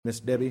Miss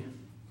Debbie.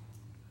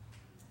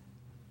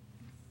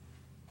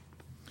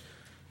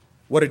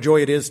 What a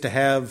joy it is to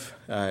have,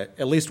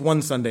 at least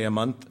one Sunday a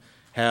month,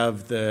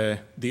 have the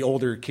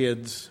older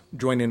kids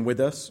join in with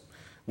us.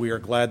 We are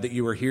glad that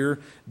you are here.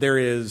 There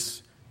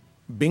is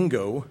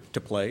bingo to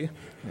play,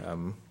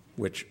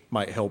 which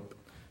might help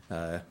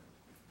you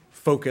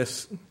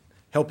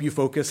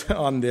focus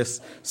on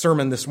this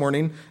sermon this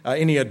morning.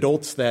 Any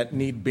adults that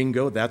need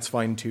bingo, that's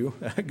fine too.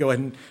 Go ahead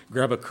and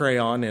grab a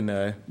crayon and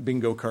a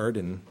bingo card,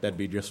 and that'd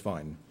be just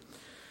fine.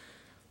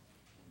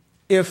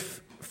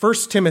 If 1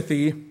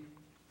 Timothy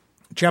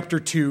chapter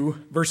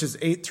 2, verses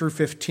 8 through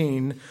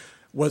 15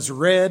 was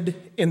read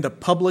in the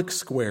public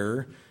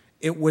square,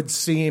 it would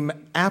seem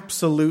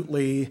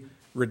absolutely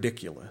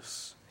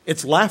ridiculous.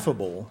 It's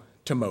laughable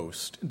to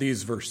most,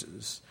 these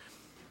verses.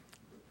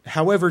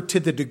 However, to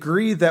the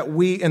degree that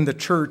we in the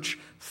church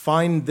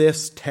find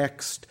this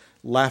text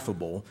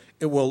laughable,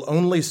 it will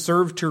only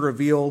serve to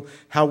reveal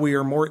how we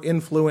are more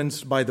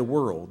influenced by the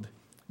world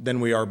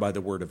than we are by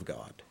the Word of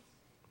God.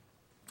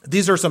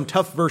 These are some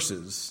tough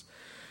verses.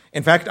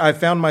 In fact, I've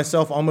found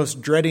myself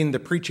almost dreading the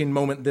preaching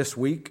moment this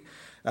week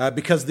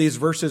because these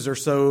verses are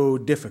so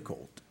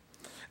difficult.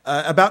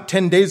 About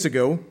 10 days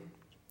ago,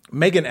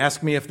 Megan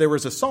asked me if there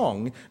was a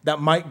song that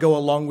might go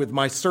along with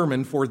my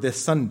sermon for this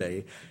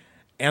Sunday.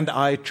 And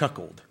I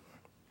chuckled.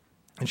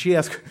 And she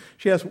asked,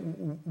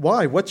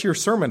 why? What's your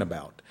sermon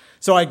about?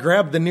 So I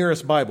grabbed the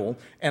nearest Bible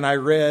and I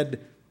read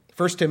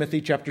 1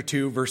 Timothy chapter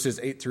 2, verses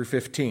 8 through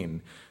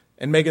 15.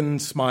 And Megan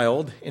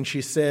smiled and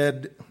she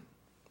said,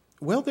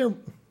 well,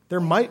 there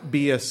might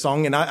be a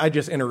song. And I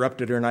just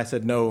interrupted her and I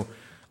said, no,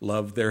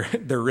 love, there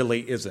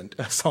really isn't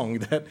a song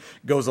that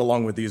goes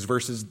along with these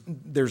verses.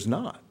 There's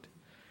not.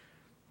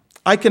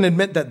 I can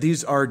admit that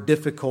these are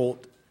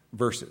difficult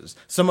verses.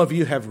 Some of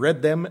you have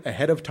read them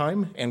ahead of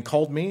time and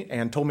called me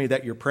and told me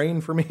that you're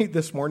praying for me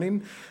this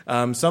morning.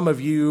 Some of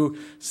you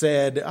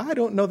said, I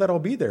don't know that I'll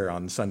be there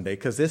on Sunday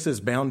because this is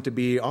bound to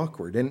be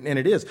awkward. And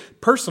it is.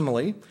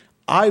 Personally,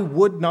 I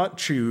would not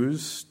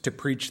choose to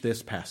preach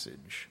this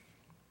passage.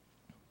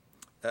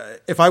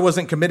 If I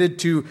wasn't committed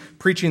to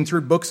preaching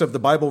through books of the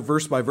Bible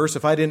verse by verse,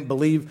 if I didn't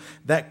believe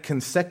that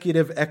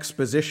consecutive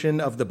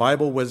exposition of the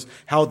Bible was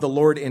how the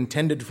Lord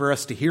intended for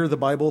us to hear the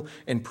Bible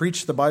and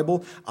preach the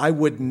Bible, I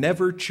would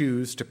never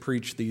choose to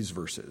preach these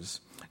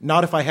verses.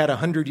 Not if I had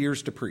 100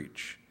 years to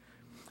preach.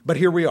 But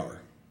here we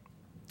are.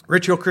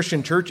 Rich Hill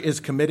Christian Church is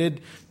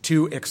committed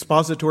to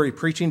expository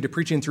preaching, to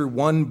preaching through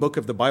one book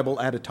of the Bible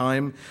at a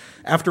time.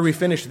 After we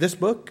finish this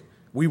book,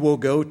 we will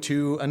go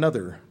to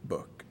another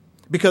book.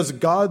 Because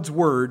God's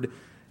Word,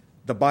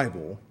 the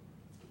Bible,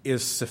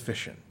 is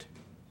sufficient.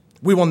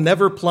 We will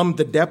never plumb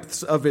the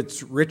depths of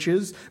its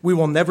riches. We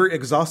will never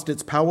exhaust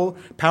its power.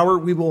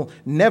 We will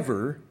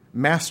never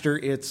master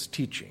its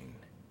teaching.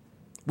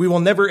 We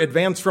will never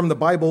advance from the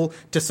Bible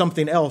to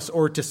something else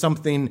or to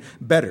something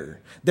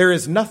better. There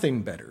is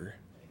nothing better,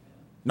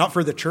 not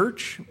for the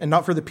church and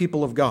not for the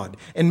people of God.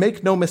 And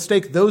make no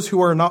mistake, those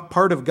who are not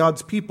part of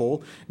God's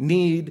people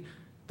need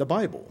the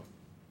Bible.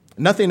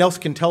 Nothing else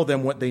can tell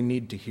them what they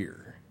need to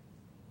hear.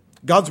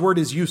 God's Word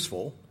is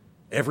useful,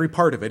 every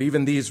part of it,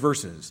 even these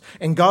verses.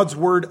 And God's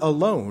Word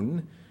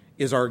alone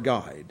is our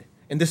guide.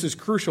 And this is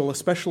crucial,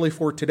 especially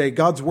for today.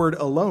 God's Word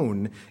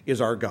alone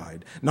is our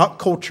guide. Not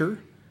culture,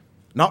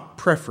 not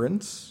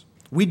preference.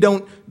 We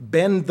don't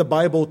bend the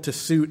Bible to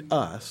suit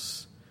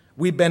us.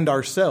 We bend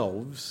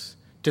ourselves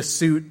to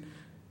suit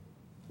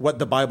what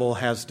the Bible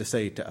has to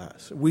say to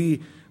us.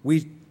 We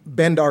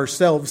bend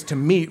ourselves to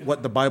meet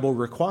what the Bible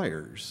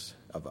requires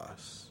of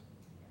us.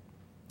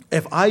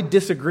 If I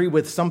disagree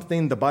with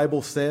something the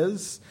Bible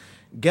says,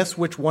 guess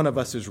which one of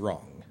us is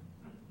wrong?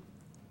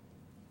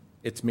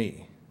 It's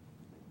me.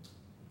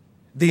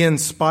 The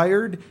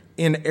inspired,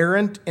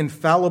 inerrant,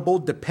 infallible,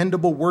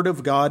 dependable Word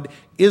of God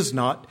is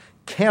not,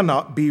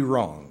 cannot be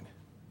wrong.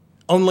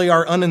 Only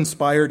our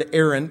uninspired,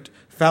 errant,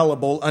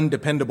 fallible,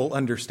 undependable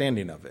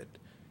understanding of it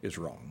is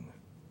wrong.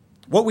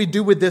 What we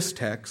do with this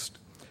text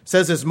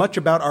says as much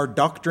about our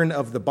doctrine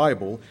of the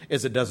Bible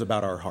as it does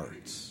about our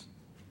hearts.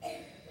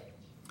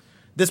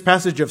 This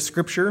passage of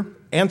Scripture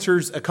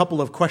answers a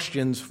couple of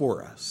questions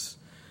for us.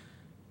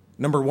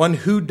 Number one,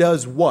 who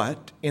does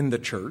what in the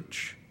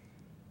church?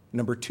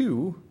 Number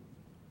two,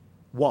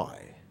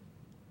 why?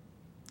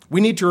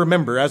 We need to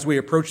remember as we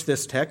approach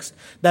this text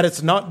that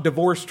it's not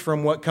divorced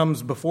from what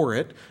comes before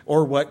it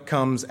or what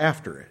comes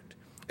after it.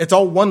 It's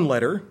all one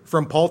letter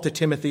from Paul to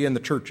Timothy and the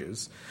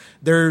churches.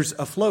 There's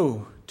a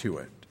flow to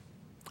it.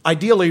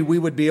 Ideally, we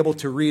would be able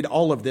to read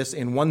all of this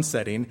in one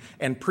setting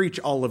and preach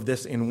all of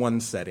this in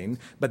one setting,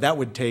 but that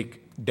would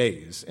take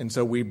days. And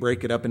so we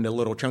break it up into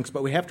little chunks,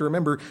 but we have to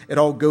remember it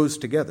all goes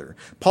together.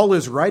 Paul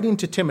is writing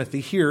to Timothy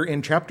here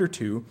in chapter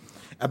 2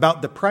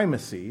 about the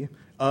primacy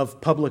of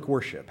public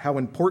worship, how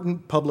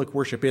important public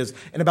worship is,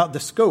 and about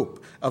the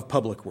scope of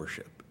public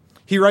worship.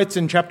 He writes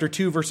in chapter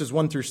 2, verses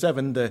 1 through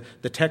 7,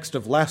 the text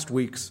of last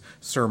week's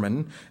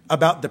sermon,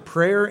 about the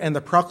prayer and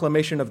the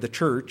proclamation of the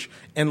church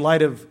in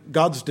light of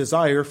God's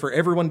desire for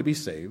everyone to be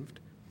saved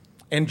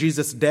and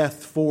Jesus'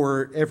 death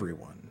for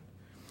everyone.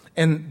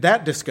 And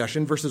that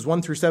discussion, verses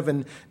 1 through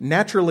 7,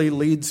 naturally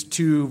leads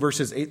to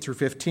verses 8 through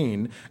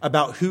 15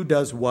 about who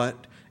does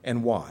what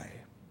and why.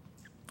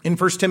 In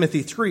 1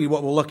 Timothy 3,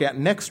 what we'll look at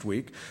next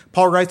week,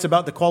 Paul writes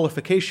about the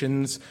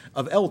qualifications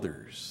of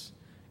elders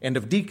and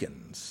of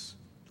deacons,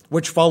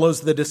 which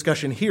follows the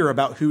discussion here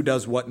about who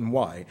does what and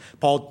why.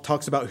 Paul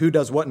talks about who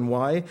does what and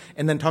why,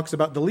 and then talks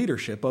about the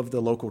leadership of the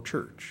local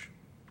church.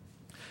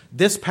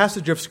 This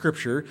passage of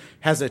Scripture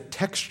has a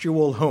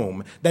textual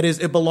home. That is,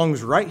 it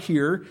belongs right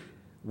here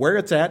where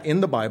it's at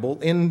in the Bible,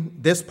 in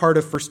this part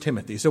of 1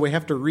 Timothy. So we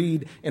have to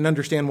read and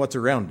understand what's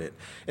around it.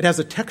 It has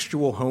a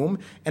textual home,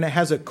 and it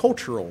has a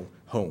cultural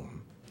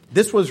home.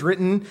 This was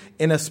written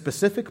in a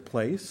specific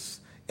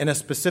place, in a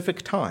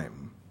specific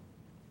time.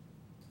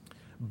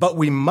 But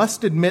we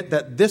must admit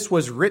that this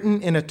was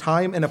written in a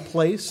time and a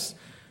place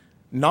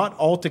not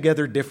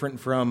altogether different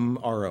from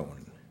our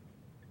own.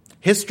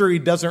 History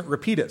doesn't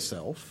repeat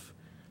itself,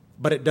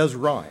 but it does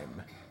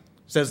rhyme,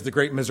 says the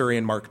great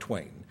Missourian Mark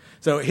Twain.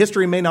 So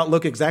history may not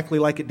look exactly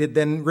like it did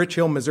then. Rich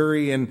Hill,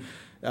 Missouri in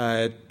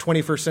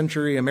 21st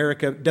century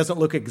America doesn't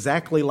look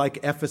exactly like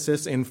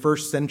Ephesus in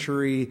first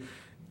century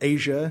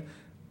Asia,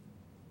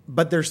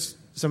 but there's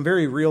some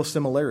very real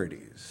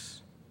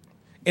similarities.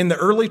 In the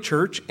early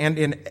church and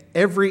in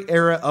every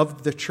era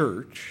of the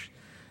church,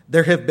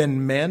 there have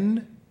been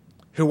men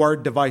who are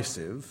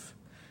divisive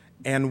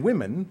and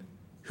women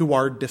who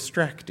are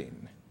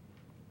distracting.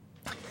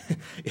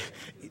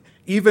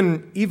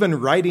 Even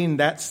writing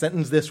that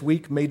sentence this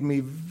week made me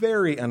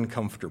very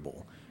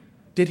uncomfortable.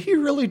 Did he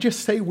really just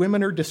say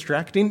women are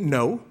distracting?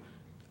 No,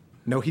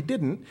 he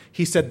didn't.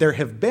 He said there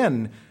have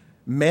been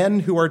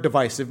men who are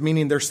divisive,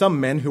 meaning there's some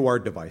men who are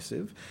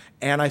divisive.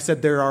 And I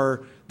said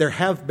there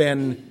have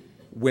been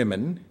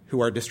women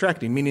who are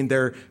distracting, meaning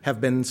there have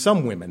been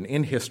some women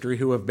in history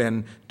who have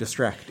been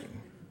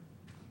distracting.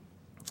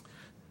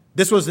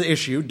 This was the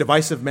issue,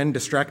 divisive men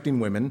distracting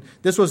women.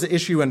 This was the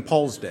issue in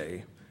Paul's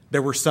day.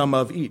 There were some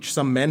of each,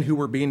 some men who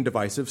were being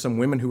divisive, some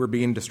women who were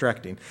being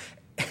distracting.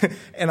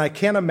 And I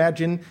can't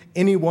imagine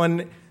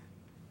anyone,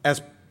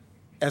 as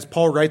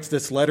Paul writes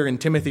this letter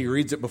and Timothy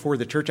reads it before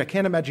the church, I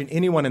can't imagine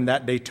anyone in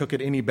that day took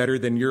it any better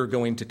than you're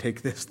going to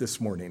take this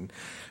morning.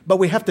 But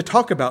we have to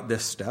talk about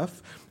this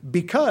stuff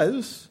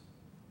because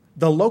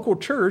the local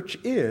church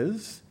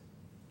is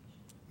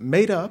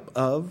made up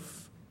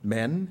of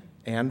men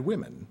and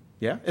women.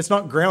 Yeah, it's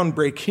not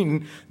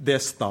groundbreaking,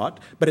 this thought,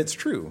 but it's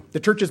true.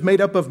 The church is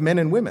made up of men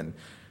and women.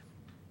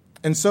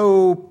 And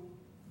so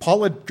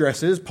Paul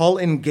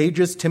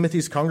engages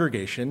Timothy's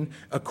congregation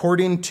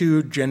according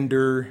to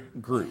gender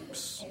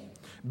groups.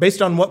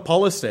 Based on what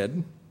Paul has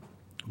said,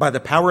 by the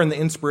power and the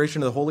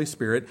inspiration of the Holy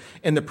Spirit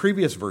in the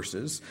previous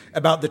verses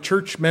about the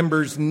church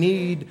members'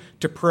 need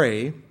to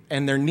pray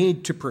and their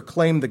need to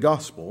proclaim the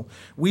gospel,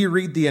 we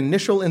read the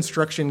initial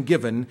instruction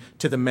given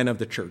to the men of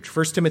the church.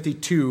 1 Timothy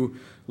 2,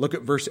 look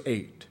at verse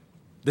 8.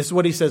 This is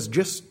what he says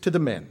just to the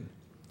men.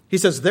 He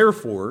says,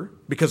 therefore,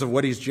 because of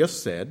what he's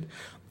just said,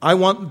 I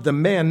want the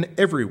men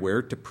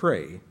everywhere to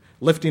pray,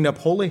 lifting up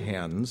holy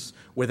hands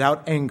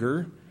without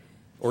anger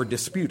or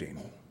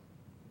disputing.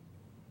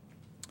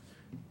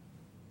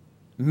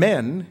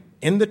 Men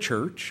in the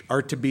church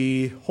are to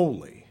be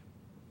holy,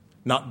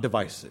 not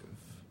divisive.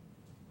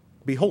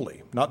 Be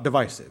holy, not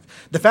divisive.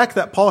 The fact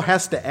that Paul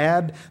has to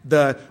add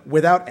the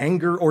without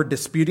anger or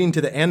disputing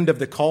to the end of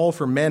the call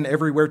for men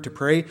everywhere to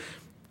pray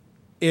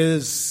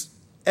is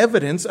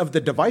evidence of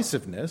the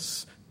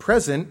divisiveness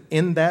present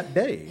in that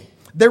day.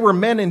 There were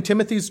men in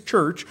Timothy's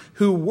church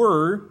who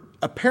were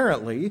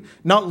apparently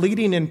not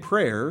leading in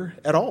prayer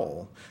at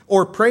all,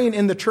 or praying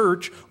in the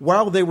church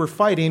while they were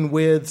fighting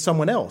with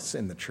someone else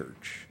in the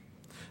church.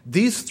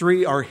 These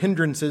three are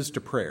hindrances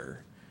to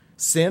prayer: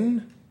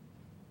 sin,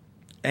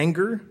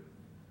 anger,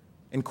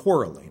 and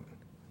quarreling.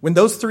 When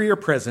those three are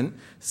present,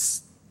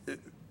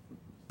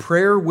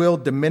 prayer will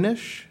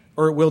diminish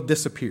or it will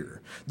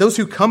disappear. Those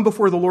who come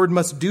before the Lord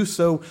must do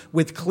so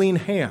with clean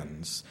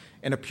hands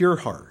and a pure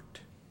heart.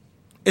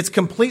 It's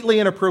completely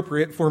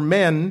inappropriate for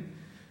men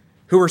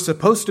who are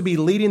supposed to be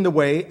leading the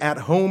way at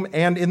home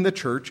and in the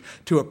church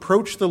to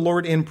approach the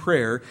Lord in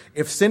prayer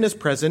if sin is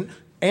present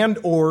and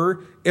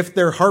or if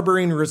they're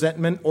harboring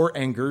resentment or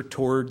anger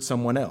toward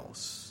someone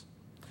else.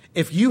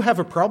 If you have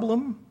a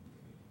problem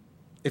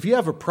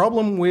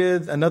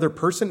with another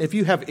person, if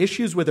you have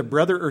issues with a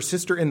brother or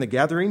sister in the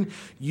gathering,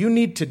 you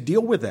need to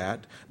deal with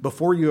that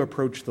before you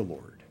approach the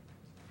Lord.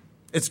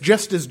 It's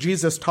just as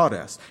Jesus taught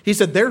us. He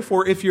said,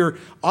 therefore, if you're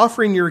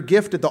offering your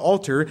gift at the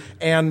altar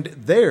and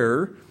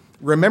there,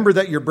 remember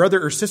that your brother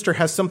or sister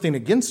has something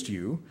against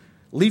you,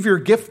 leave your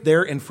gift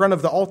there in front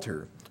of the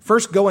altar.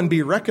 First go and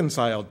be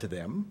reconciled to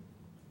them,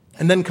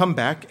 and then come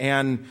back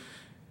and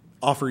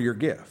offer your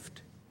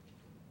gift.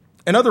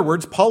 In other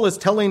words, Paul is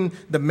telling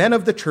the men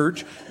of the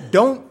church,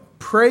 don't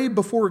pray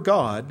before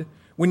God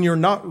when you're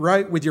not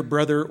right with your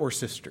brother or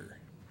sister.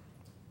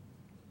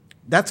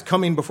 That's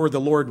coming before the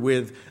Lord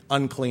with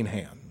unclean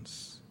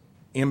hands,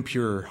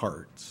 impure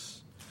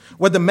hearts.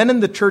 What the men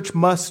in the church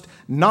must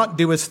not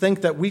do is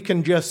think that we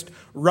can just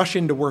rush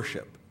into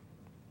worship,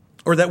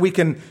 or that we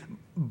can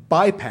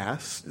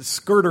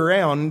skirt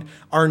around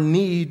our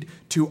need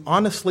to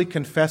honestly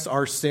confess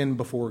our sin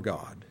before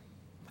God.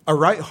 A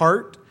right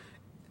heart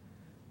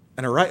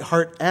and a right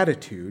heart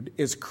attitude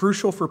is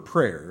crucial for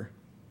prayer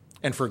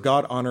and for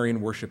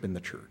God-honoring worship in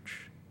the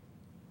church.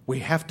 We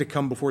have to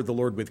come before the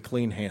Lord with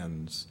clean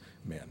hands,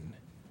 men,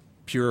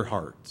 pure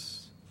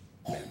hearts,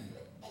 men.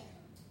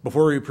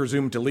 Before we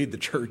presume to lead the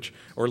church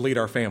or lead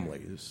our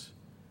families,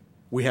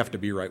 we have to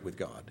be right with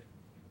God.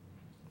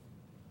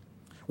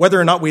 Whether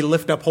or not we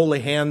lift up holy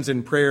hands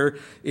in prayer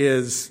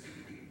is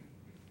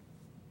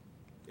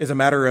a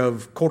matter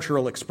of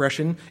cultural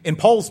expression. In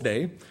Paul's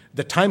day,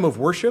 the time of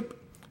worship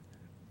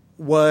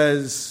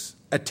was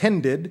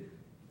attended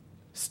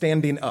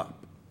standing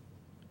up.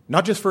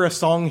 Not just for a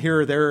song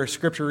here or there, a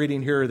scripture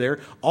reading here or there.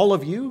 All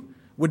of you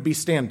would be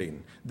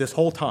standing this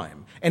whole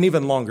time, and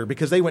even longer,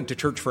 because they went to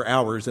church for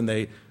hours and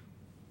they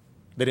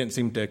didn't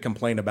seem to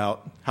complain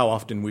about how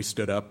often we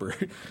stood up or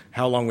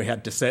how long we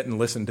had to sit and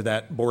listen to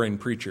that boring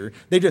preacher.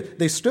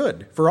 They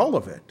stood for all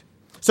of it.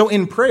 So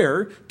in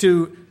prayer,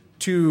 to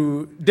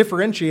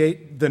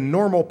differentiate the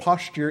normal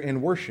posture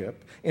in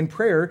worship, in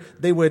prayer,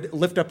 they would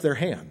lift up their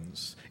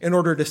hands in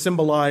order to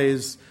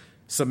symbolize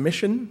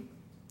submission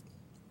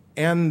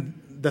and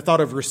the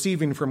thought of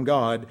receiving from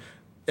God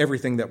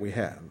everything that we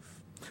have.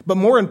 But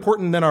more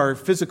important than our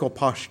physical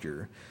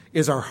posture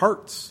is our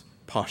heart's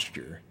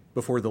posture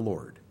before the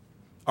Lord,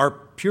 our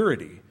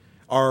purity,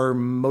 our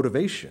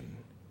motivation.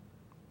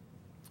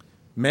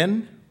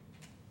 Men,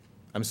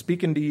 I'm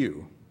speaking to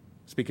you,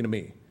 speaking to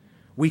me.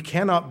 We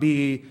cannot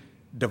be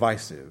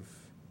divisive.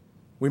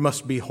 We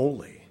must be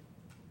holy,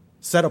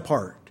 set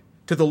apart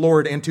to the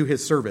Lord and to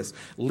his service,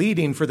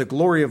 leading for the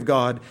glory of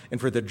God and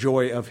for the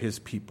joy of his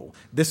people.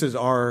 This is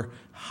our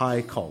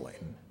high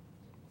calling.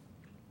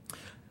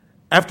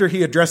 After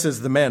he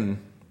addresses the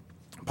men,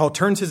 Paul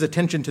turns his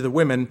attention to the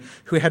women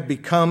who had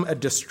become a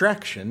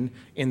distraction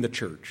in the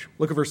church.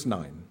 Look at verse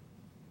 9.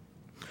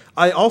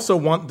 I also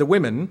want the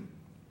women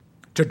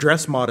to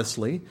dress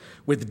modestly,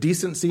 with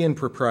decency and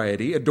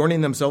propriety,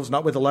 adorning themselves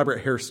not with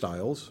elaborate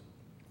hairstyles,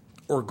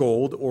 or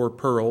gold, or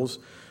pearls,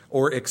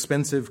 or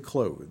expensive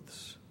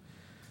clothes.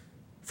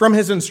 From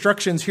his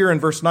instructions here in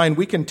verse 9,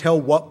 we can tell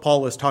what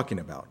Paul is talking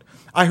about.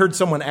 I heard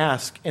someone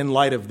ask in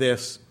light of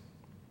this,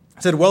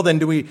 said, well, then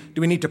do we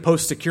need to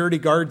post security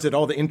guards at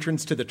all the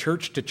entrance to the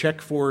church to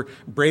check for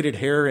braided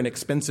hair and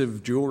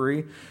expensive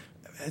jewelry?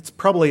 It's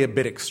probably a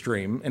bit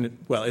extreme, and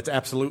it's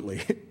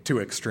absolutely too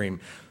extreme.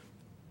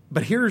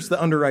 But here's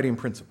the underwriting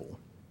principle.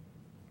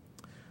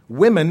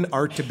 Women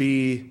are to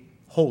be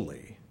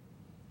holy,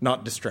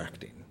 not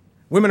distracting.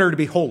 Women are to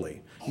be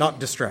holy, not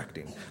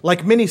distracting.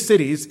 Like many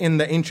cities in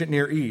the ancient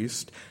Near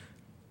East,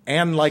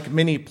 and like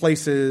many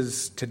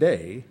places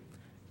today,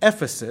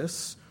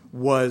 Ephesus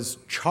was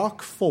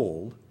chock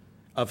full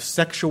of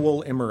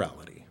sexual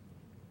immorality.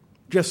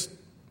 Just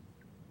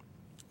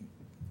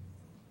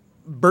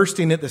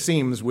bursting at the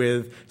seams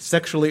with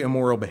sexually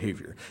immoral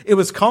behavior. It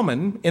was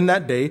common in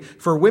that day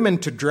for women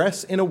to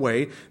dress in a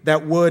way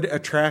that would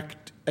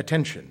attract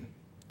attention,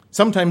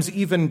 sometimes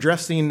even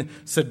dressing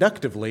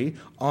seductively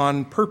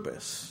on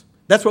purpose.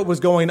 That's what was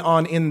going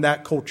on in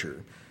that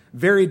culture.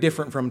 Very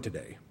different from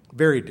today.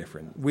 Very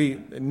different.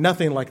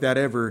 Nothing like that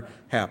ever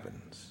happens.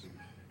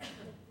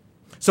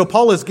 So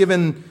Paul is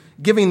giving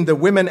the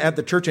women at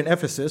the church in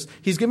Ephesus,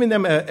 he's giving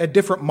them a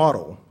different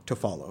model to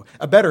follow,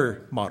 a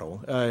better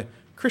model, a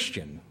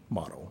Christian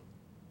model.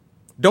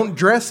 Don't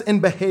dress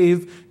and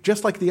behave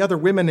just like the other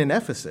women in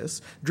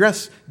Ephesus.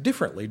 Dress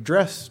differently,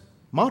 dress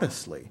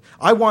modestly.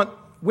 I want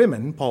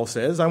women, Paul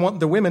says, I want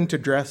the women to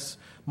dress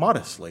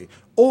modestly.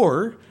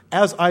 Or,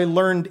 as I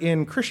learned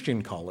in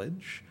Christian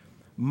college,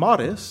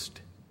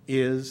 modest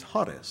is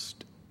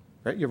hottest.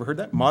 Right? You ever heard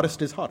that?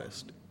 Modest is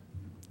hottest.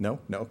 No?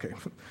 No, okay.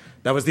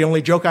 That was the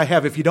only joke I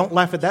have. If you don't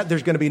laugh at that,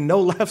 there's going to be no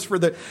laughs for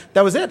the...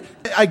 That was it.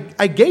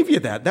 I gave you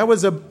that. That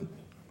was a...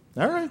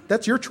 All right,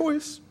 that's your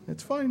choice.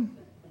 It's fine.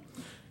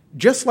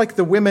 Just like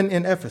the women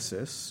in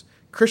Ephesus,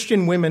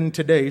 Christian women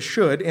today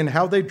should, in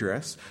how they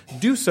dress,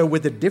 do so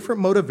with a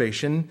different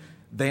motivation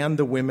than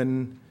the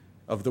women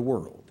of the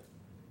world.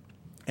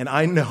 And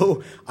I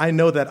know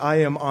that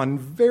I am on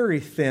very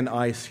thin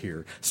ice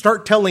here.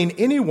 Start telling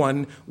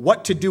anyone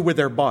what to do with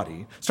their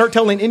body. Start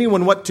telling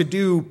anyone what to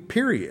do,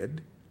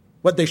 period.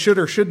 What they should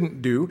or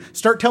shouldn't do.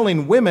 Start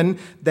telling women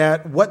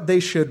that what they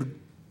should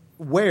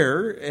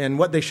wear and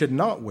what they should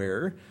not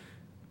wear.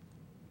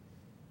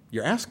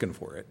 You're asking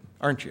for it,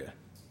 aren't you?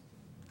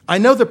 I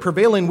know the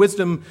prevailing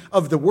wisdom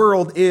of the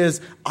world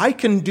is, I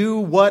can do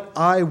what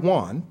I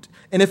want,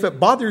 and if it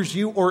bothers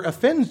you or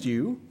offends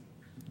you,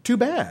 too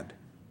bad.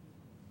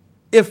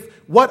 If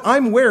what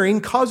I'm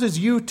wearing causes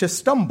you to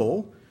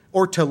stumble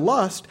or to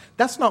lust,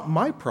 that's not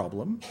my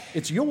problem,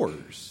 it's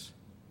yours.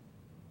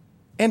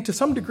 And to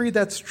some degree,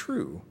 that's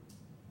true.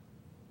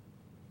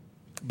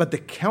 But the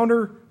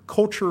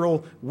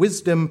countercultural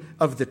wisdom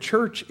of the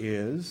church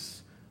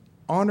is,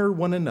 honor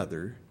one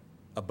another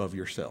above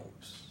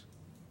yourselves.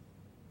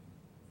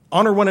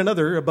 Honor one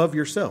another above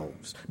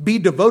yourselves. Be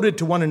devoted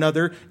to one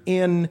another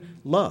in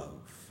love.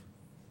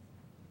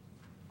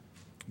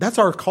 That's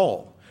our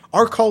call.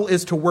 Our call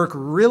is to work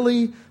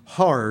really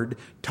hard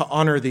to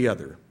honor the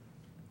other,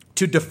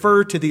 to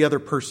defer to the other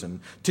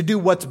person, to do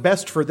what's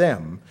best for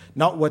them,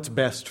 not what's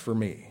best for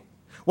me.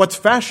 What's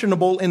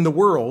fashionable in the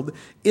world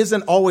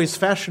isn't always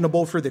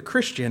fashionable for the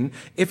Christian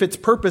if its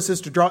purpose is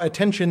to draw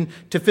attention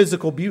to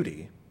physical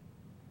beauty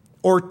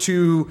or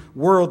to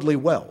worldly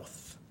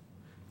wealth.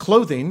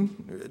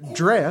 Clothing,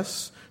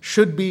 dress,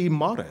 should be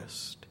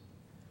modest.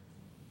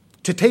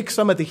 To take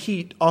some of the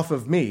heat off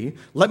of me,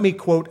 let me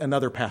quote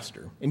another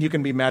pastor, and you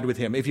can be mad with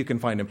him if you can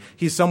find him.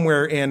 He's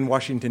somewhere in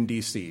Washington,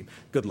 D.C.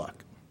 Good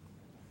luck.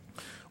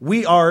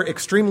 We are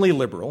extremely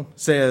liberal,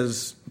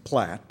 says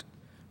Platt.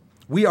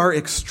 We are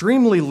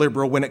extremely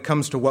liberal when it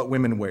comes to what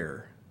women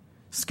wear.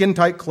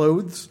 Skin-tight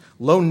clothes,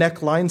 low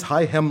necklines,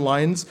 high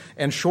hemlines,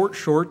 and short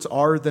shorts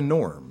are the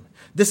norm.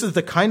 This is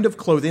the kind of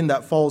clothing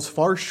that falls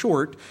far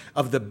short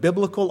of the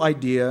biblical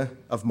idea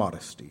of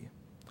modesty.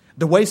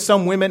 The way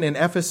some women in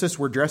Ephesus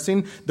were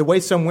dressing, the way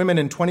some women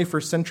in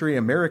 21st century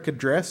America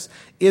dress,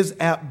 is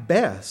at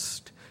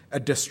best a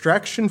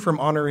distraction from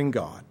honoring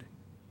God,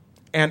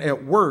 and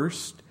at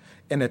worst,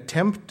 an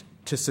attempt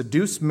to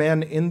seduce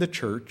men in the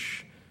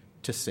church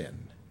to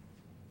sin.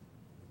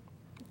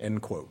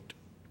 End quote.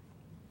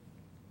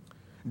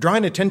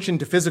 Drawing attention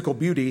to physical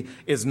beauty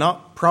is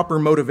not proper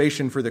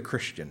motivation for the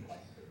Christian.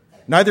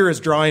 Neither is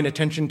drawing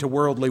attention to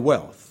worldly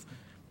wealth.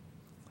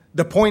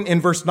 The point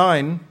in verse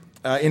 9,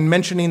 in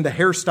mentioning the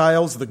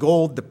hairstyles, the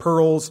gold, the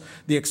pearls,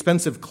 the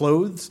expensive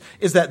clothes,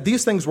 is that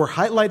these things were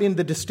highlighting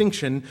the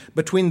distinction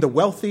between the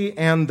wealthy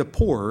and the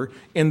poor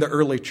in the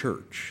early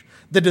church.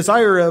 The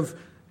desire of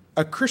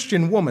a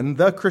Christian woman,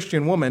 the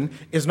Christian woman,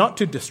 is not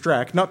to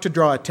distract, not to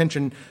draw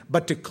attention,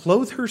 but to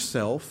clothe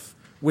herself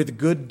with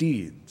good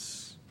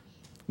deeds.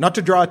 Not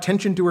to draw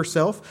attention to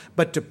herself,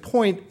 but to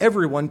point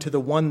everyone to the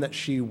one that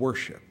she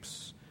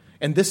worships.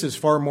 And this is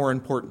far more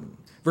important.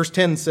 Verse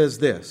 10 says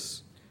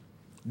this,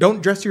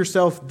 "Don't dress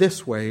yourself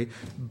this way,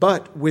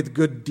 but with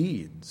good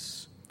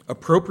deeds,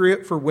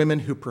 appropriate for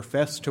women who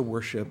profess to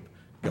worship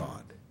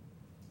God."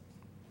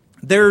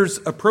 There's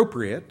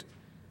appropriate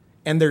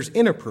and there's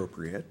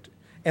inappropriate.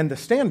 And the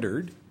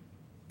standard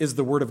is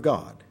the Word of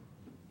God,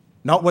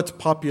 not what's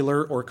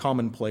popular or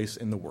commonplace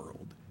in the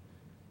world.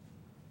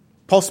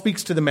 Paul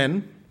speaks to the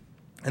men,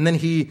 and then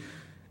he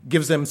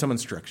gives them some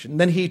instruction.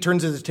 Then he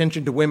turns his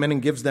attention to women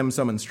and gives them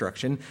some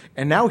instruction.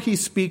 And now he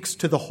speaks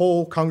to the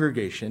whole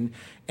congregation,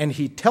 and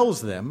he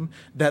tells them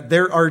that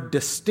there are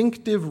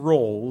distinctive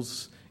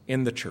roles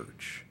in the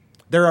church.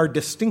 There are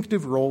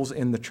distinctive roles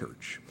in the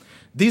church.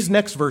 These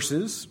next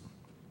verses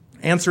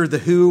answer the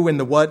who and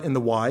the what and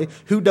the why.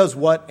 Who does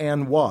what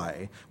and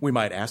why, we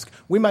might ask.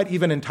 We might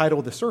even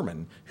entitle the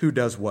sermon, Who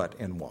Does What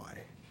and Why.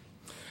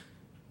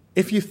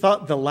 If you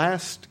thought the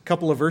last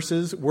couple of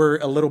verses were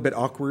a little bit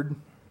awkward,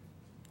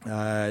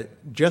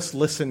 just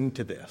listen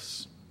to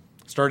this,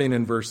 starting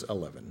in verse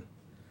 11.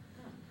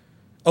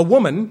 "A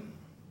woman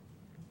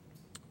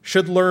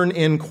should learn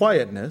in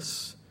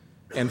quietness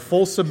and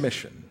full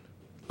submission.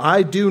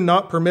 I do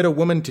not permit a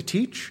woman to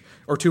teach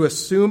or to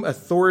assume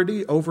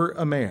authority over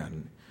a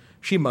man.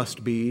 She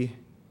must be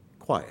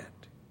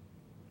quiet.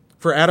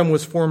 For Adam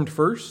was formed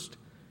first,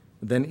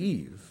 then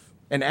Eve.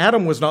 And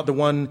Adam was not the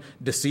one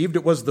deceived,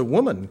 it was the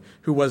woman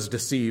who was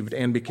deceived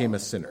and became a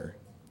sinner.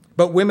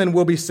 But women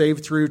will be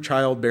saved through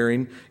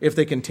childbearing if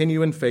they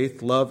continue in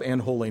faith, love,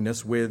 and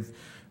holiness with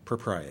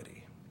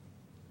propriety."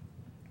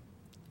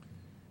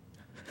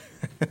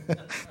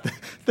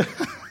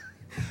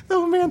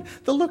 Oh man,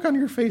 the look on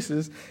your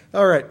faces.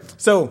 All right,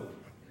 so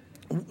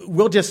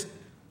we'll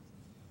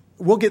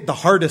get the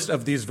hardest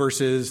of these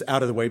verses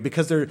out of the way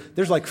because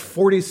there's like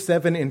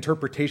 47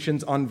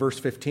 interpretations on verse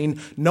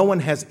 15. No one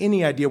has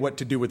any idea what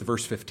to do with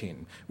verse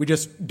 15. We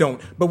just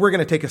don't. But we're going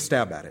to take a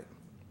stab at it.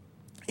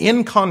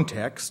 In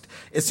context,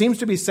 it seems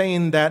to be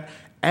saying that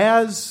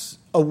as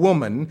a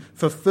woman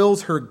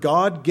fulfills her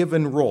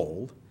God-given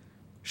role,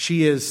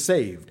 she is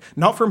saved.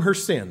 Not from her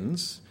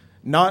sins,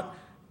 not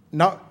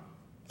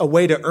a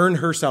way to earn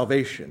her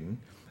salvation,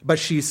 but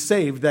she's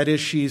saved, that is,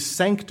 she's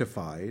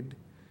sanctified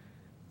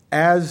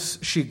as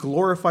she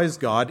glorifies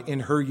God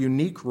in her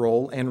unique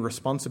role and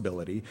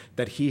responsibility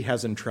that he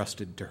has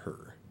entrusted to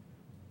her.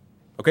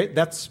 Okay,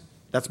 that's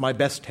my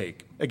best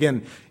take.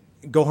 Again,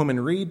 go home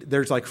and read.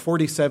 There's like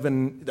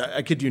 47,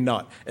 I kid you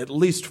not, at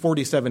least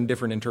 47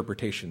 different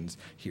interpretations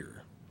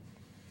here.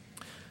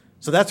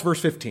 So that's verse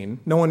 15.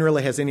 No one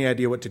really has any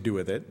idea what to do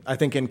with it. I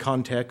think in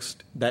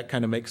context, that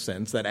kind of makes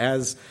sense, that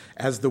as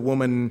the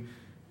woman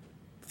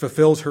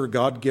fulfills her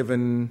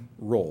God-given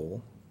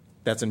role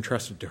that's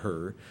entrusted to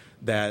her,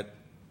 that's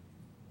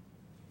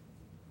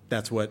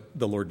what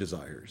the Lord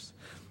desires.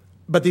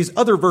 But these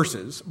other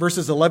verses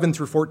 11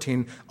 through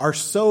 14, are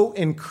so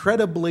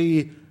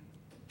incredibly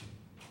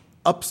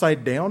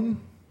upside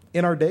down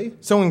in our day,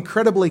 so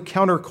incredibly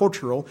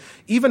countercultural,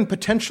 even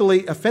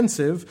potentially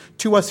offensive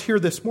to us here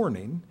this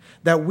morning,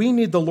 that we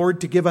need the Lord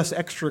to give us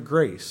extra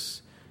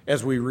grace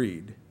as we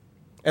read.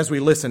 as we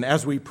listen,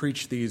 as we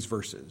preach these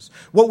verses.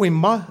 What we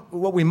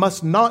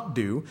must not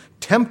do,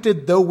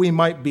 tempted though we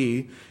might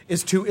be,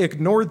 is to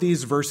ignore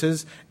these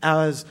verses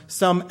as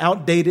some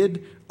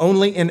outdated,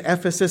 only in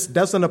Ephesus,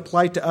 doesn't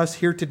apply to us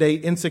here today,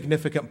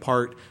 insignificant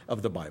part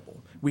of the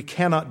Bible. We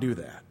cannot do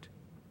that.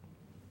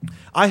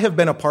 I have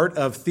been a part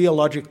of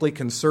theologically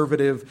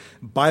conservative,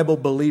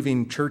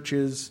 Bible-believing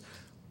churches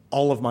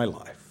all of my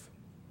life.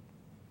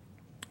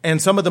 And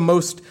some of the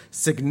most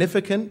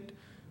significant,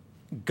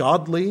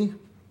 godly,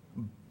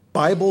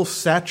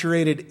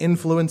 Bible-saturated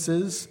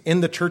influences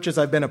in the churches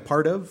I've been a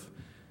part of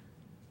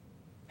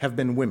have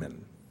been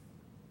women.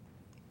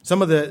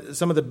 Some of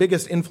the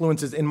biggest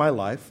influences in my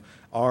life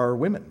are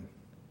women.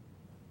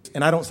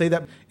 And I don't say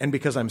that and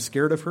because I'm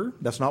scared of her.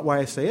 That's not why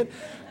I say it.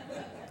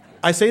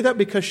 I say that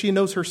because she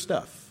knows her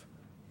stuff,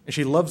 and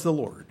she loves the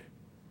Lord.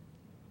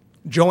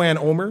 Joanne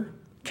Omer,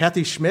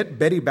 Kathy Schmidt,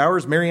 Betty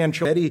Bowers, Marianne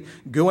Cho, Betty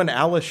Goen,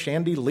 Alice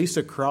Shandy,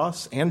 Lisa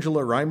Cross,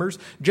 Angela Reimers,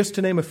 just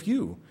to name a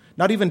few.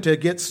 Not even to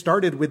get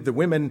started with the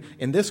women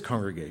in this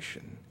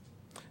congregation.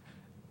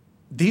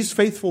 These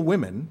faithful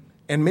women,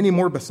 and many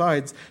more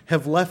besides,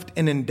 have left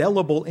an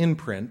indelible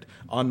imprint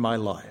on my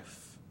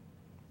life.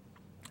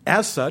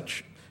 As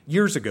such,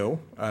 years ago,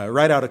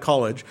 right out of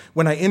college,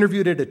 when I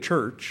interviewed at a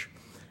church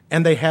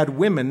and they had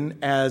women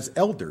as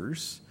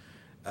elders,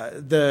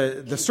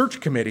 the search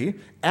committee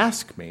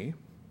asked me,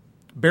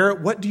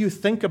 Barrett, what do you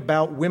think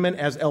about women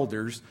as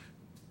elders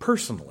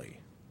personally?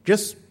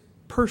 Just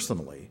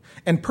personally.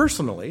 And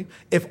personally,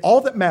 if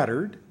all that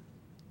mattered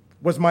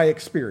was my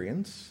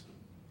experience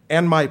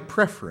and my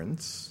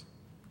preference,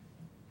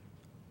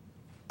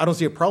 I don't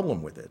see a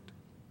problem with it.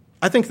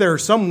 I think there are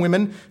some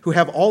women who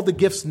have all the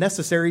gifts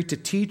necessary to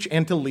teach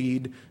and to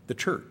lead the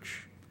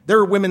church. There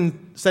are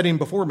women sitting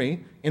before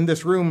me in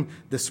this room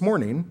this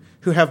morning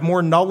who have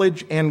more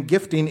knowledge and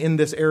gifting in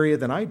this area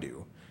than I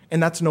do,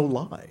 and that's no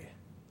lie.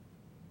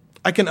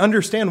 I can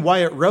understand why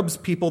it rubs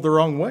people the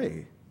wrong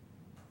way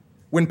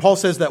when Paul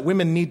says that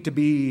women need to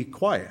be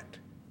quiet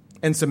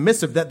and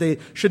submissive, that they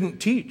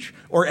shouldn't teach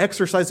or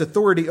exercise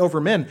authority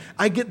over men.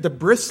 I get the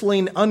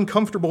bristling,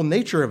 uncomfortable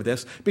nature of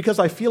this because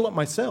I feel it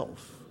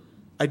myself.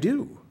 I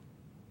do.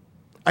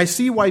 I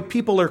see why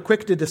people are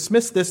quick to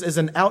dismiss this as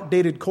an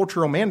outdated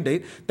cultural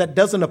mandate that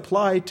doesn't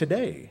apply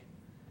today.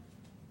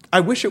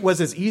 I wish it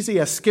was as easy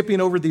as skipping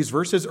over these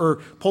verses or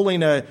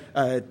pulling a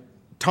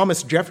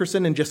Thomas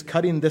Jefferson and just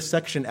cutting this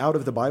section out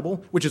of the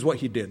Bible, which is what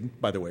he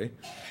did, by the way.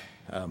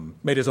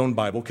 Made his own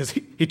Bible because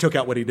he took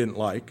out what he didn't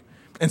like.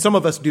 And some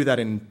of us do that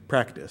in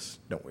practice,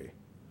 don't we?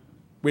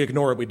 We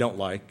ignore what we don't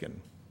like,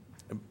 and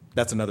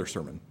that's another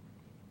sermon.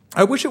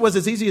 I wish it was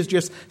as easy as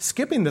just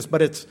skipping this,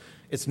 but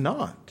it's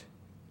not.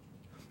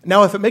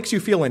 Now, if it makes you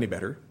feel any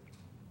better,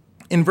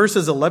 in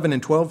verses 11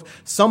 and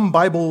 12, some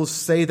Bibles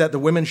say that the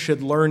women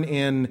should learn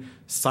in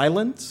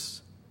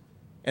silence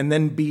and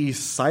then be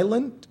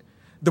silent.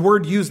 The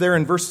word used there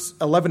in verse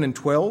 11 and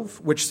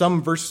 12, which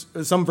some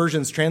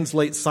versions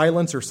translate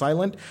silence or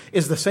silent,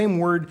 is the same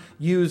word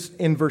used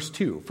in verse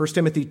 2. 1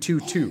 Timothy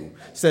 2:2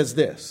 says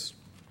this.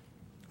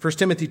 1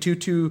 Timothy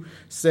 2:2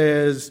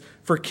 says,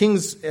 "For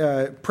kings,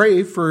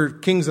 pray for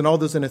kings and all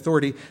those in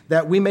authority,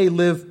 that we may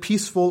live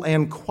peaceful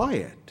and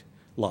quiet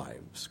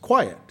lives."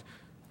 Quiet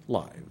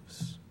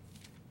lives.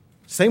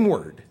 Same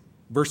word,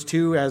 verse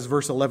 2 as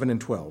verse 11 and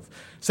 12.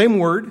 Same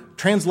word,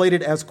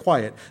 translated as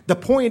quiet. The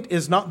point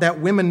is not that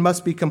women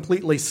must be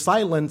completely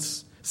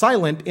silent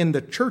in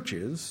the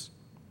churches,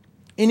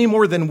 any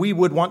more than we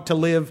would want to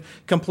live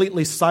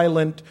completely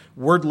silent,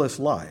 wordless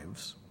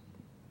lives.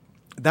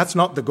 That's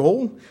not the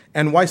goal,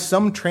 and why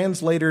some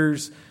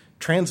translators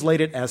translate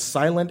it as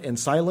silent and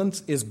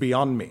silence is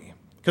beyond me.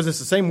 Because it's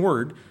the same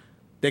word.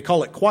 They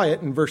call it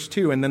quiet in verse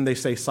 2, and then they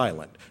say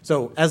silent.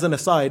 So as an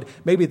aside,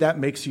 maybe that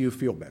makes you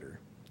feel better.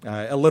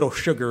 A little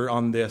sugar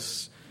on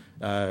this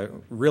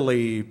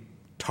really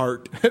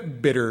tart,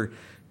 bitter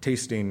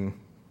tasting,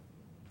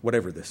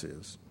 whatever this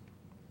is.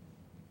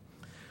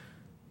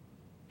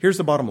 Here's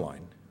the bottom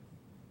line.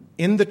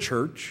 In the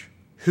church,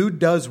 who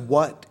does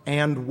what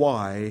and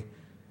why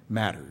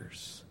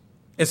matters.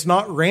 It's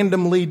not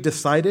randomly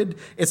decided.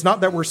 It's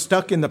not that we're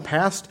stuck in the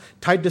past,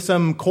 tied to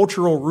some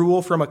cultural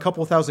rule from a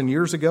couple thousand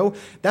years ago.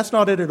 That's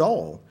not it at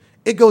all.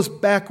 It goes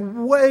back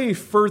way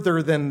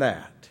further than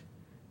that.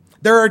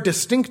 There are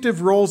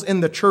distinctive roles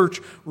in the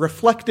church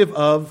reflective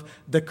of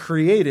the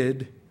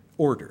created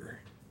order.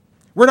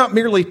 We're not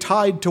merely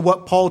tied to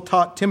what Paul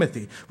taught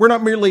Timothy. We're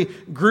not merely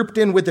grouped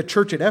in with the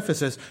church at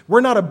Ephesus.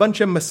 We're not a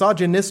bunch of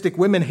misogynistic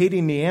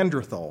women-hating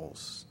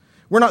Neanderthals.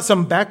 We're not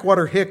some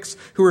backwater hicks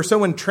who are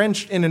so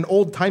entrenched in an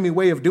old-timey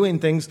way of doing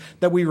things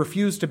that we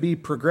refuse to be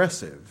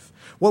progressive.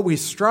 What we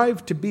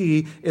strive to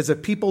be is a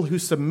people who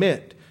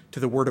submit to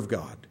the Word of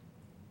God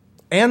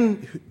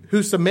and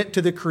who submit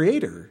to the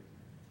Creator,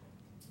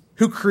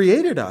 who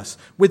created us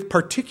with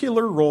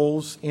particular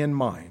roles in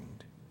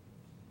mind.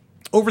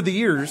 Over the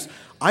years,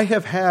 I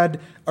have had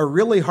a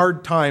really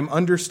hard time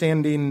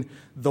understanding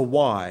the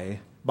why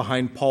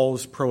behind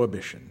Paul's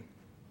prohibition.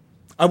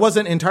 I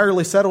wasn't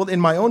entirely settled in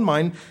my own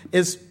mind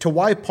as to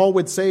why Paul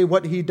would say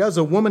what he does.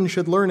 A woman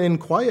should learn in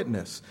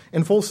quietness,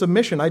 in full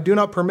submission. I do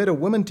not permit a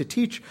woman to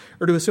teach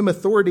or to assume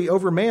authority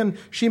over man.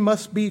 She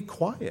must be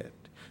quiet.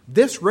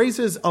 This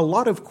raises a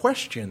lot of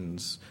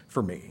questions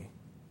for me.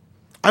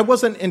 I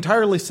wasn't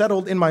entirely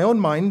settled in my own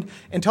mind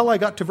until I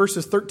got to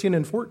verses 13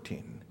 and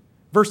 14.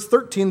 Verse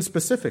 13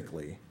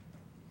 specifically.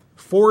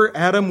 For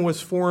Adam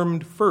was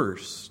formed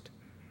first,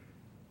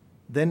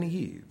 then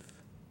Eve.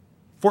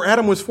 For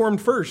Adam was formed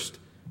first,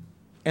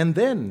 and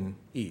then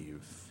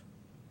Eve.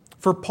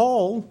 For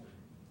Paul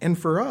and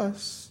for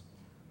us,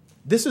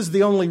 this is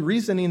the only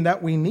reasoning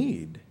that we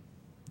need.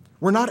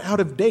 We're not out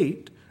of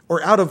date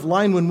or out of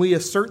line when we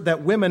assert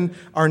that women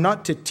are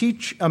not to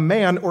teach a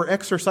man or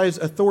exercise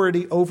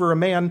authority over a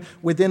man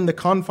within the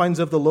confines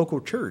of the local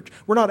church.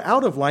 We're not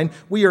out of line.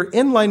 We are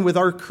in line with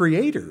our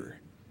Creator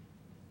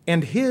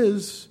and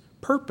His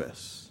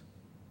purpose.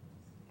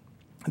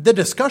 The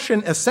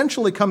discussion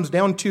essentially comes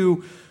down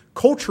to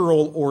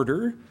cultural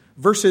order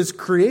versus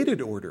created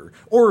order.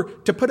 Or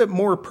to put it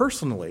more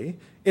personally,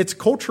 it's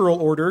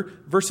cultural order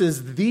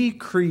versus the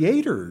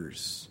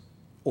Creator's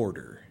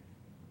order.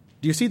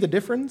 Do you see the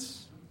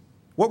difference?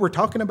 What we're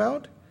talking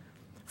about?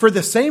 For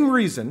the same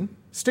reason,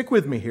 stick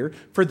with me here,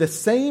 for the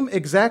same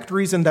exact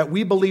reason that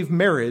we believe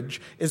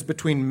marriage is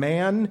between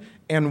man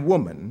and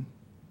woman,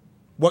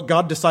 what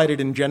God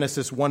decided in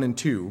Genesis 1 and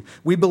 2,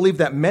 we believe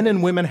that men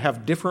and women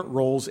have different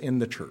roles in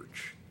the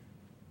church.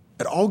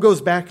 It all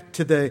goes back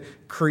to the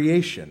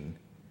creation,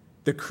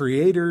 the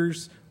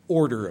Creator's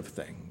order of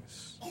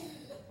things.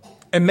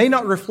 It may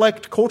not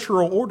reflect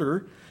cultural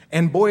order,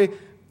 and boy,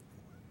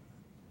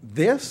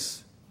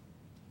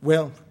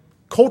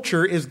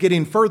 culture is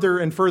getting further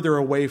and further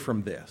away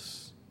from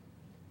this.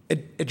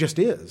 It just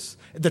is.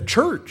 The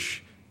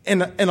church,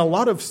 in a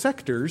lot of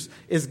sectors,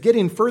 is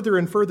getting further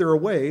and further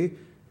away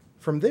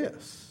from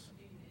this.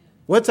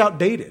 Well, it's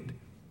outdated.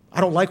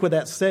 I don't like what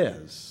that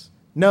says.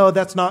 No,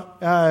 that's not,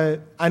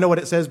 I know what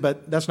it says,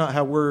 but that's not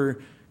how we're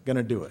going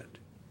to do it.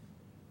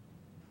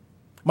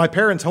 My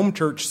parents' home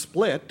church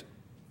split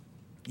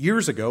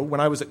years ago when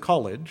I was at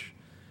college,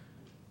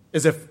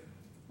 as if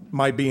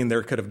my being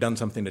there could have done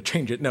something to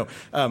change it. No.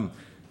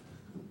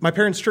 My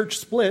parents' church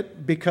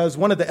split because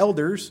one of the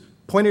elders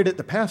pointed at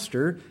the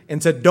pastor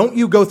and said, "Don't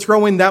you go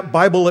throwing that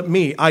Bible at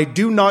me. I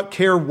do not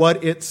care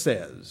what it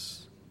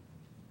says."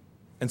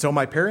 And so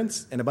my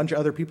parents and a bunch of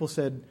other people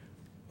said,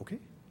 "Okay."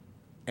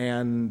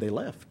 And they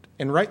left,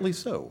 and rightly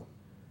so.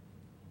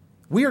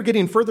 We are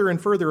getting further and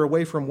further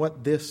away from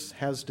what this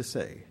has to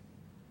say.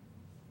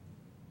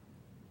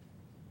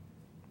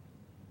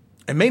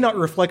 It may not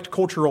reflect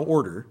cultural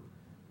order,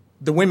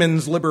 the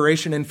women's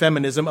liberation and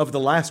feminism of the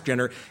last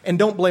generation, and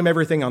don't blame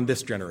everything on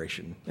this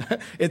generation.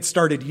 It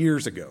started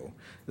years ago.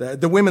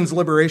 The women's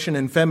liberation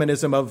and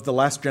feminism of the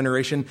last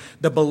generation,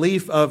 the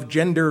belief of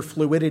gender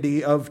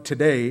fluidity of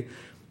today,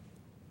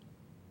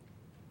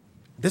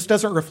 this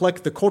doesn't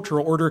reflect the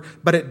cultural order,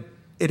 but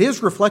it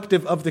is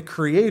reflective of the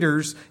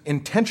Creator's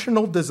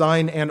intentional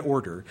design and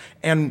order.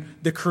 And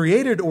the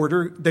created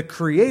order, the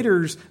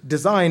Creator's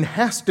design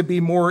has to be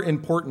more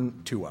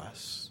important to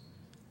us.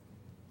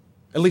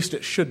 At least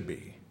it should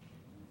be.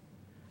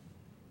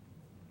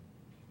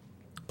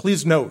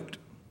 Please note,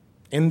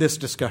 in this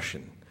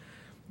discussion,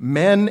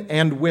 men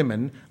and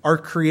women are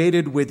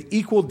created with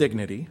equal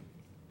dignity,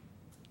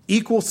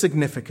 equal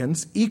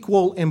significance,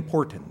 equal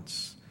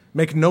importance.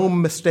 Make no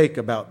mistake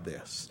about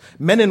this.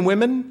 Men and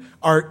women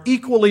are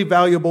equally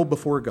valuable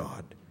before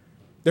God.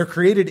 They're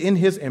created in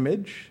His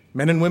image,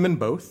 men and women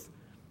both.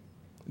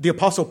 The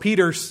Apostle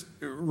Peter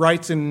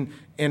writes in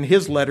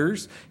his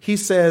letters, he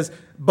says,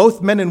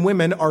 both men and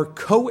women are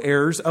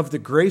co-heirs of the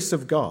grace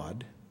of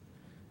God.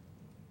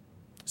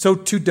 So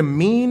to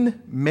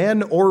demean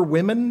men or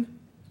women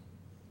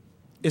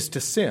is to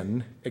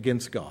sin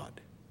against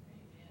God.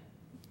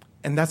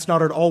 And that's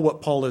not at all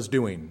what Paul is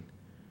doing.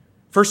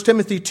 1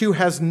 Timothy 2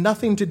 has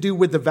nothing to do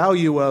with the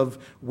value of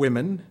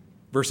women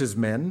versus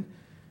men,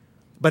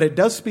 but it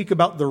does speak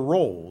about the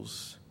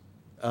roles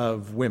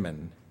of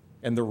women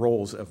and the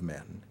roles of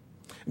men.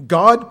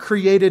 God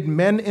created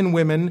men and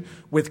women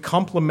with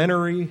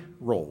complementary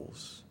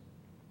roles.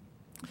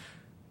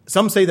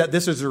 Some say that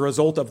this is a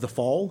result of the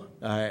fall.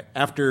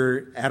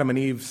 After Adam and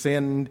Eve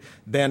sinned,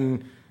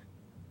 then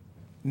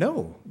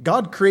no.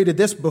 God created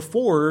this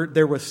before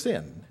there was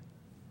sin.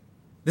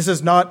 This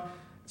is not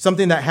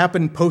something that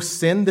happened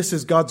post-sin. This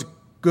is God's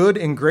good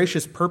and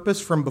gracious purpose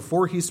from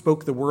before He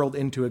spoke the world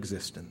into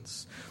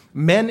existence.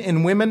 Men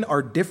and women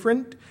are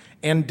different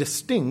and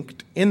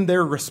distinct in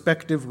their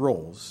respective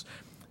roles.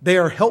 They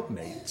are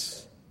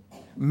helpmates.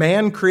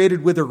 Man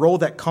created with a role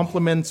that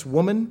complements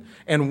woman,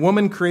 and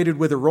woman created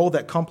with a role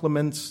that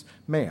complements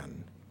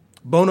man.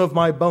 Bone of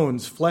my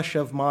bones, flesh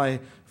of my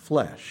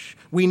flesh.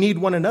 We need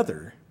one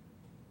another,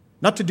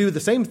 not to do the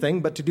same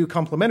thing, but to do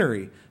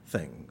complementary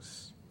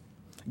things.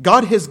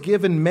 God has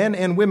given men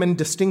and women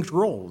distinct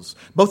roles,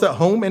 both at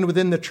home and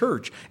within the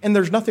church, and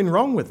there's nothing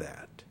wrong with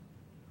that.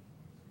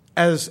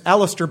 As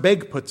Alistair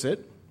Begg puts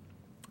it,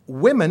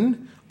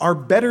 women are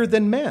better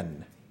than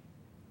men.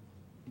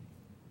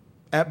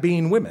 at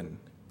being women.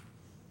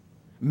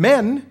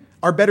 Men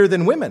are better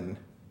than women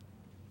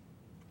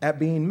at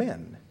being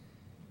men.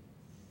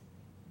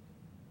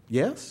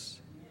 Yes?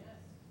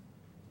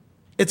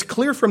 It's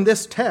clear from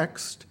this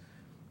text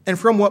and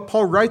from what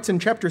Paul writes in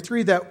chapter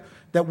 3 that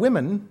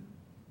women,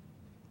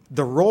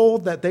 the role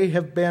that they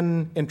have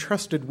been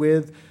entrusted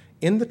with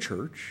in the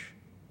church,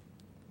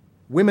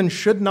 women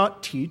should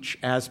not teach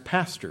as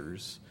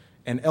pastors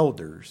and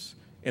elders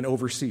and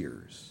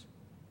overseers.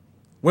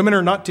 Women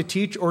are not to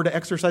teach or to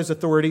exercise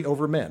authority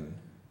over men.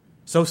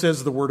 So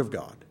says the Word of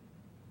God.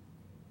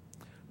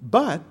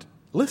 But,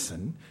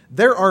 listen,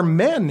 there are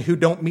men who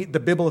don't meet the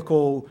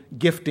biblical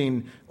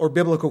gifting or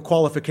biblical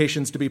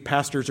qualifications to be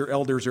pastors or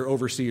elders or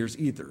overseers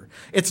either.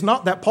 It's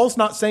not that Paul's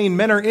not saying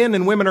men are in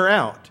and women are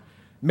out.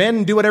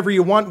 Men do whatever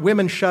you want,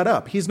 women shut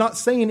up. He's not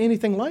saying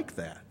anything like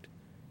that.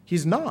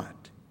 He's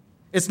not.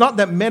 It's not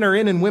that men are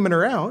in and women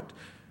are out.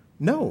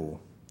 No.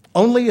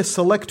 Only a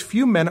select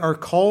few men are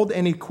called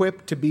and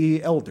equipped to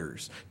be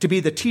elders, to be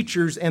the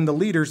teachers and the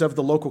leaders of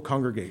the local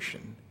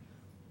congregation.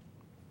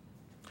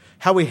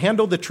 How we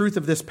handle the truth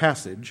of this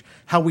passage,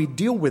 how we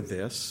deal with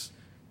this,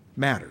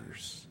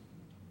 matters.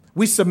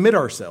 We submit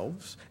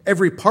ourselves,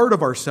 every part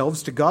of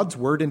ourselves, to God's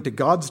word and to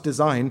God's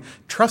design,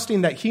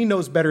 trusting that He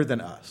knows better than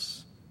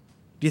us.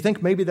 Do you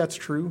think maybe that's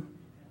true?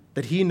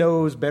 That He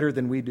knows better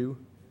than we do?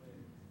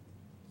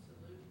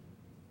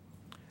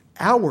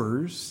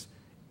 Ours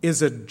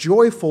is a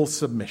joyful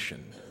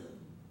submission.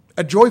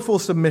 A joyful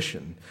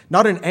submission,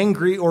 not an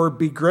angry or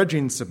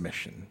begrudging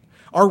submission.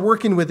 Our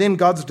working within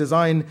God's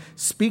design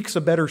speaks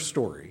a better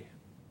story.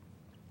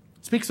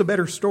 Speaks a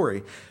better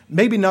story.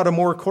 Maybe not a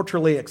more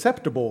culturally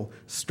acceptable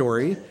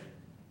story,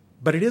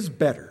 but it is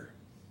better.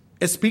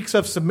 It speaks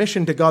of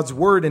submission to God's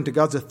word and to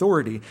God's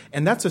authority,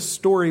 and that's a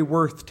story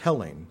worth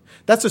telling.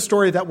 That's a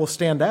story that will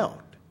stand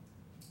out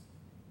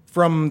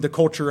from the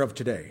culture of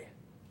today.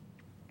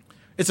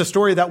 It's a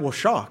story that will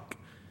shock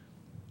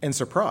and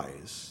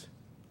surprise.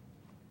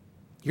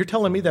 You're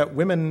telling me that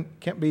women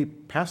can't be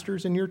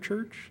pastors in your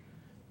church?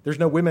 There's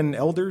no women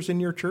elders in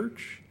your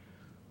church?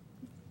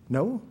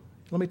 No?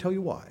 Let me tell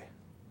you why.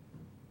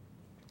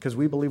 Because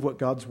we believe what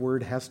God's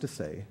word has to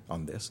say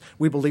on this.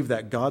 We believe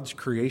that God's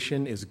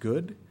creation is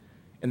good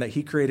and that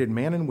He created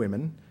man and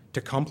women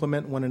to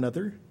complement one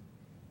another,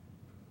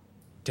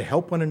 to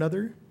help one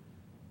another,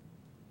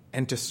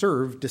 and to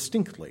serve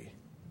distinctly.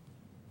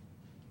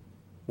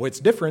 Boy, it's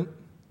different,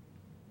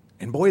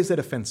 and boy, is it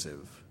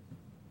offensive.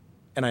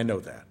 And I know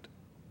that.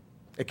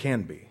 It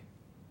can be.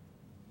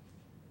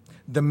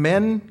 The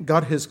men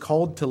God has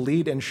called to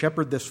lead and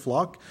shepherd this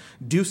flock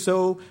do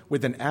so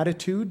with an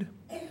attitude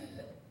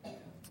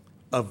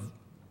of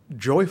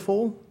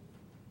joyful,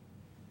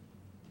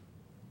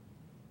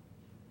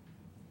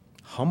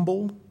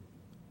 humble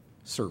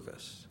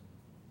service.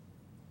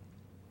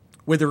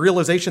 With the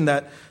realization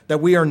that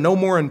we are no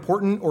more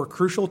important or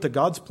crucial to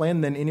God's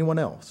plan than anyone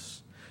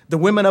else. The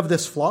women of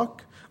this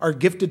flock are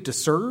gifted to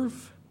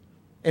serve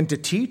and to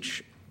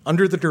teach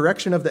under the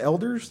direction of the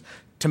elders,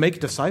 to make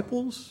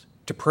disciples,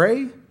 to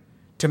pray,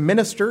 to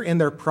minister in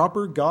their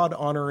proper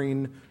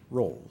God-honoring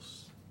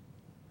roles.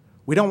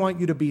 We don't want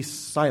you to be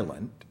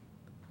silent.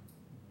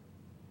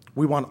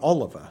 We want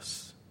all of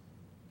us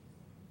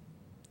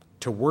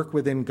to work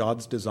within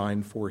God's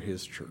design for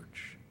His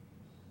church.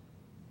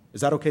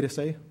 Is that okay to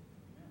say?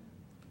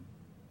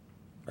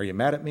 Are you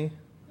mad at me?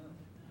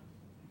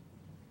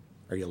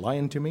 Are you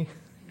lying to me?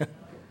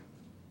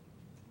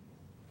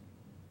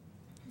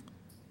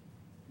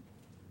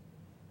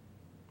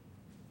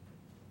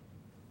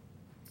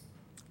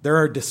 There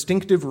are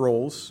distinctive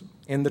roles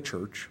in the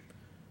church,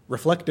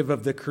 reflective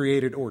of the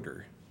created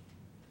order.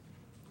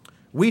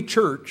 We,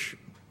 church,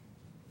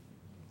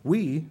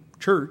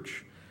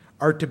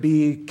 are to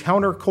be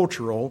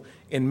countercultural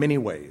in many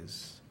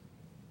ways.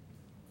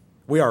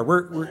 We are.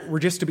 We're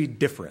just to be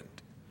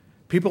different.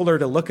 People are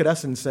to look at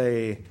us and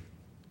say,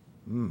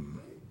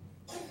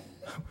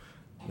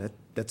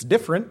 that's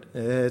different.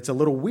 It's a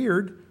little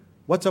weird.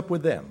 What's up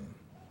with them?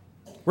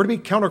 We're to be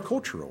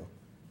countercultural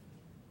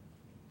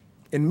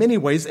in many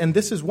ways, and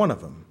this is one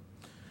of them.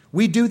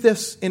 We do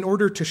this in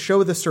order to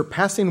show the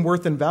surpassing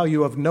worth and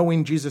value of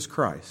knowing Jesus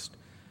Christ,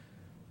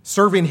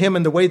 serving Him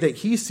in the way that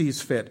He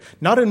sees fit,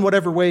 not in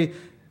whatever way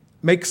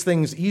makes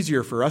things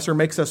easier for us or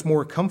makes us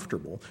more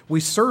comfortable. We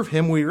serve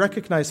Him, we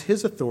recognize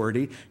His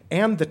authority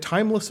and the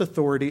timeless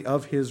authority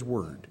of His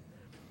word.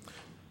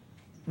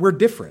 We're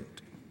different.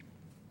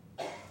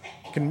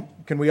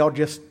 Can we all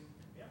just,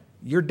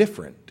 you're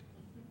different.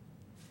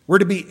 We're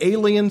to be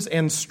aliens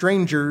and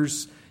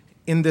strangers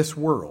in this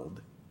world,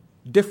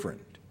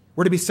 different.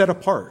 We're to be set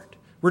apart.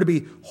 We're to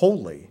be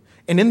holy.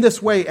 And in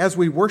this way, as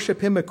we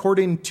worship Him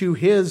according to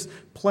His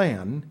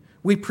plan,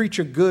 we preach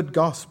a good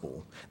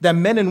gospel, that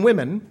men and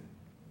women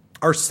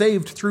are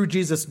saved through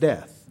Jesus'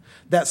 death,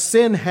 that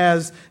sin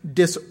has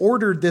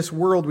disordered this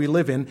world we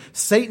live in.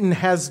 Satan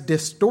has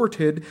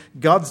distorted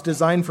God's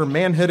design for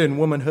manhood and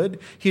womanhood.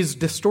 He's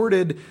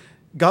distorted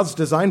God's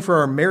design for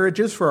our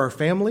marriages, for our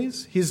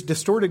families. He's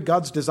distorted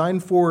God's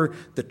design for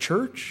the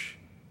church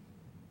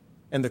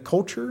and the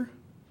culture.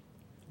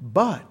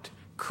 but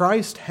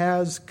Christ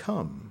has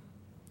come.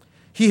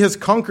 He has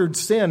conquered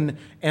sin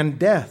and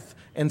death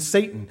and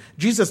Satan.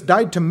 Jesus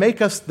died to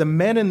make us the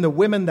men and the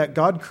women that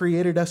God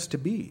created us to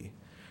be.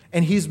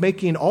 And he's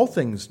making all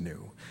things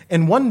new.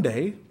 And one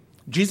day,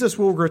 Jesus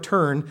will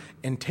return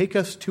and take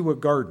us to a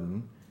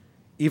garden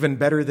even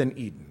better than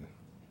Eden.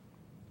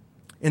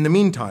 In the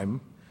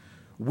meantime,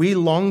 we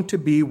long to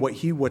be what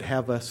he would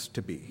have us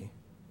to be.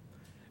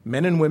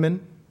 Men and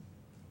women,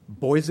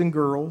 boys and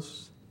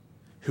girls,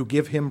 who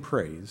give him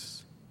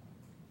praise,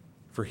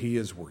 for he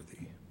is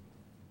worthy.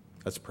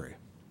 Let's pray.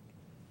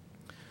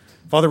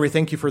 Father, we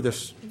thank you for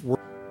this word.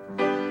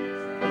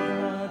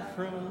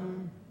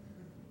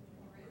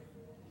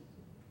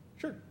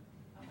 Sure.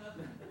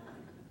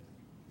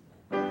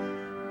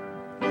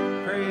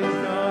 Praise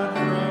God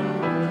from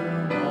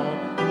whom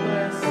all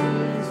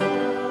blessings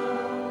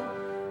flow.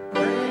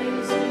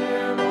 Praise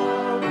him,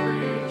 all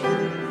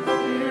creatures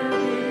here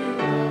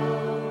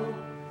below.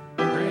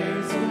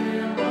 Praise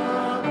him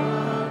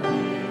above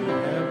you,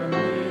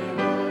 heavenly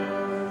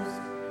hosts.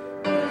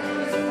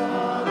 Praise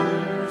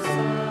Father,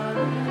 Son,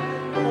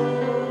 and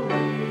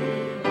Holy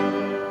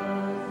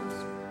Ghost.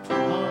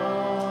 Amen.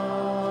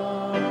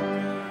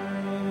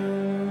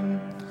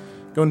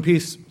 Go in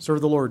peace.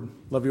 Serve the Lord.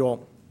 Love you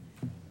all.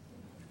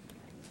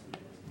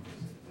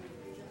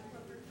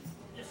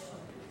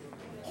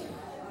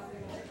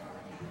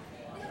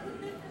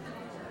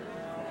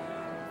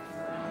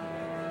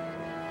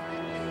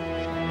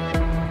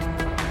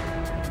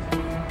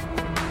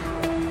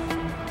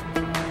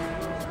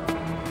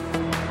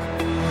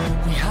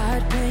 We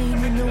hide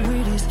pain in the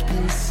weirdest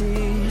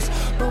places,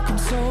 broken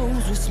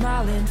souls with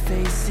smiling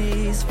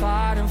faces,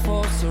 fighting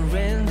for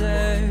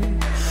surrender,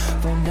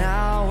 for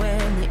now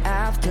and the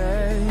after,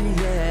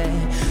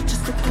 yeah.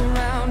 Just look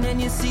around and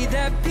you see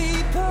that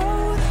people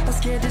are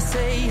scared to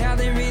say how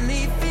they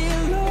really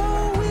feel.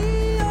 Oh,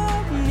 we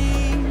all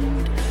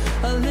need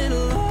a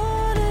little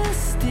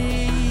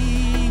honesty,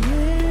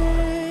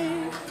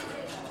 yeah.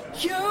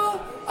 You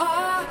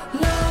are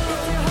love.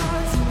 If your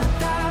heart's in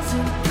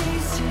 1,000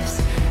 pieces,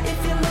 if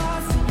you're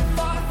lost and you're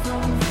far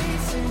from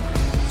reason,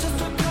 just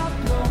look up,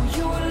 know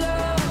you are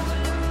loved.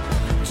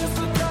 Just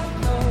look up,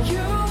 know you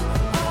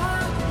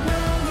are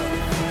loved. When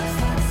it feels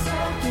like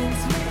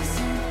something's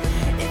missing,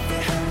 if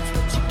it hurts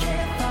but you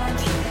can't find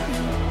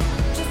healing,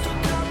 just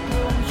look up,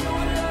 know you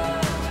are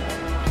loved.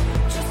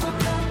 Just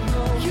look up,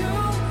 know you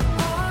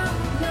are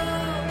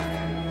loved.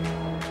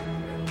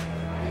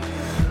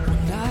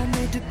 We're not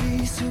made to be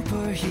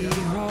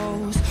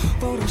superheroes,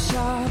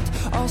 photoshopped,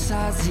 all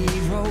size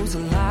zeros, a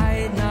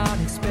light not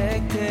expected.